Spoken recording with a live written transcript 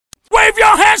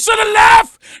hands to the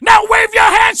left. Now wave your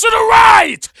hands to the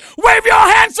right. Wave your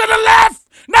hands to the left.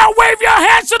 Now wave your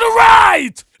hands to the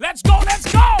right. Let's go,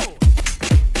 let's go.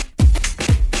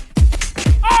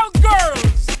 All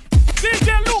girls,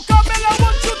 DJ Luca Miller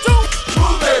wants you to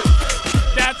move it.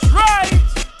 That's right.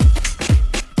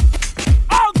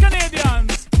 All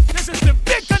Canadians, this is the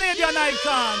big Canadian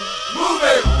icon. Move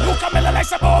it. Luca Miller likes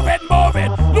to move it, move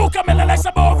it. Luca Miller likes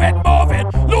to move it, move it.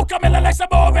 Luca Miller likes to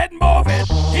move it, move it.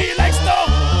 He likes to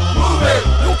move it.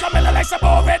 Luca Miller likes to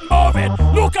move it, move it.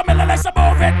 Luca Miller likes to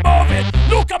move it, move it.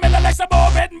 Luca Miller likes to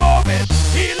move it, move it.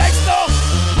 He likes to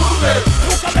move it.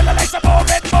 Luca Miller likes to move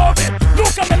it, move it.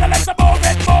 Luca Miller likes to move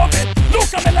it, move it.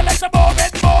 Luca Miller likes to move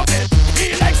it, move it. He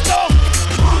likes to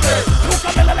move it. Luca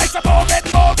Miller likes to move it,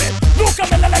 move it. Luca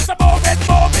Miller likes to move it,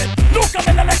 move it. Luca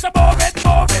Miller likes to move it,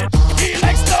 move it. He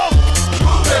likes to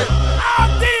move it. Our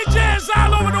DJs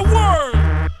all over the world.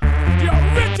 The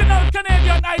original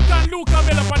Canadian icon Luca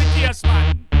Miller for the case,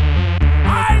 man.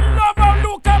 I love how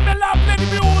Luca Miller play the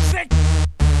music.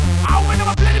 And when he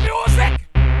play the music,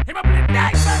 he play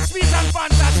nice and sweet and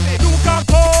fantastic. Luca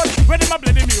cold when he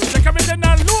play the music.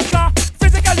 Original Luca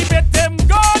physically bet them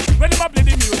God. When he play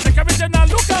the music, original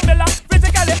Luca Miller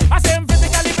physically, I say him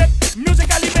physically bet,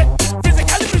 musically bet,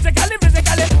 physically,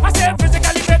 I say him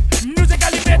physically bet,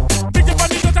 musically bet. Big the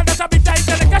funny note and that's a big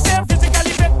Titanic. I say him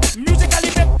physically bet,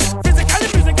 musically bet, physically,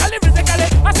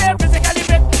 I say him physically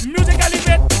bet, musically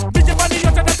bet. Big the funny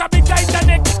note and that's a big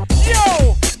Titanic.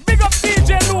 Yo, big up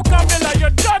DJ Luca Miller, you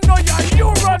don't know you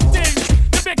run things.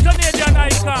 The big Canadian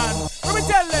icon. Let me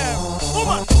tell them,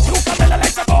 woman, Luca Miller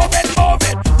likes to move it, move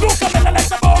it. Luca Miller likes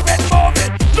to move it, move it.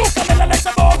 Luca Miller likes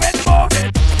to move it, move it.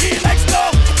 He likes to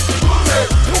move it.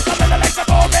 Luca Miller likes to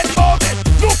move it, move it.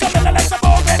 Luca Miller likes to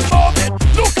move it, move it.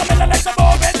 Luca Miller likes to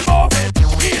move it, move it.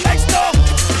 He likes to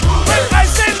move it. When I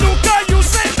say Luca, you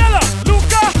say Miller.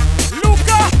 Luca,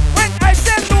 Luca. When I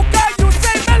say Luca, you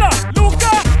say Miller.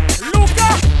 Luca, Luca.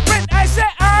 When I say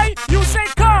I, you say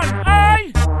con.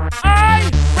 I.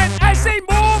 When I say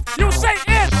move, you say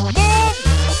it. Move.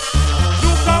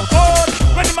 Luca cold.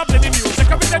 When him a play the music,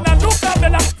 original Luca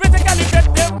Miller physically bet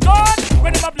them God.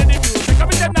 When him a play the music,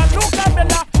 original Luca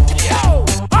Miller. Yo,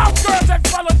 all girls that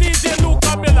follow DJ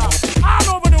Luca Miller all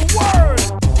over the world.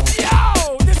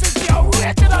 Yo, this is the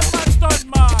original Mad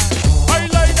Stuntman.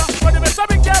 Eyeliner, when him is so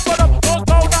big damn but up. Nose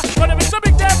powder, when him is so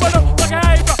big damn but up. Like a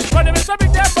hydra, when him is so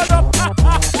big damn but up.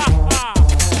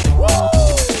 Woo!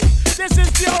 This is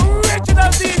the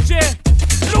original DJ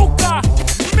Luca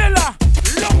Miller,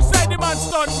 alongside the Mad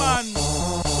Stuntman.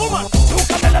 Woman,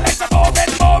 Luca Miller likes to move it,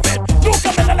 move it. Luca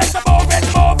Miller likes to move it,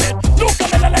 move it. Luca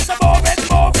Miller likes to move it,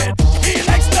 move it. He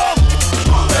likes to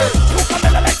move it. Luca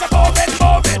Miller likes to move it,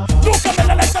 move it. Luca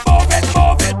Miller likes to move it,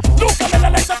 move it. Luca Miller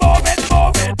likes to move it,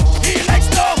 move it. He likes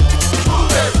to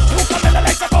move it. Luca Miller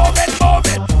likes to move it, move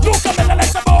it. Luca Miller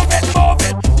likes to move it, move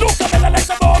it. Luca Miller likes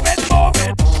to move it, move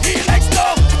it. He likes to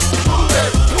move it.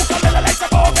 Luca Miller likes to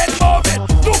move it, move it.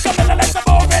 Luca Miller likes to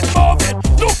move it, move it.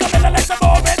 Luca Miller likes to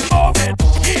move it, move it.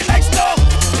 He likes to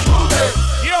move it.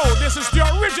 Yo, this is the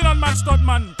original Mad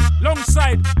Stuntman,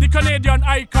 alongside the Canadian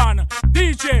icon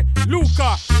DJ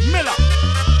Luca Miller.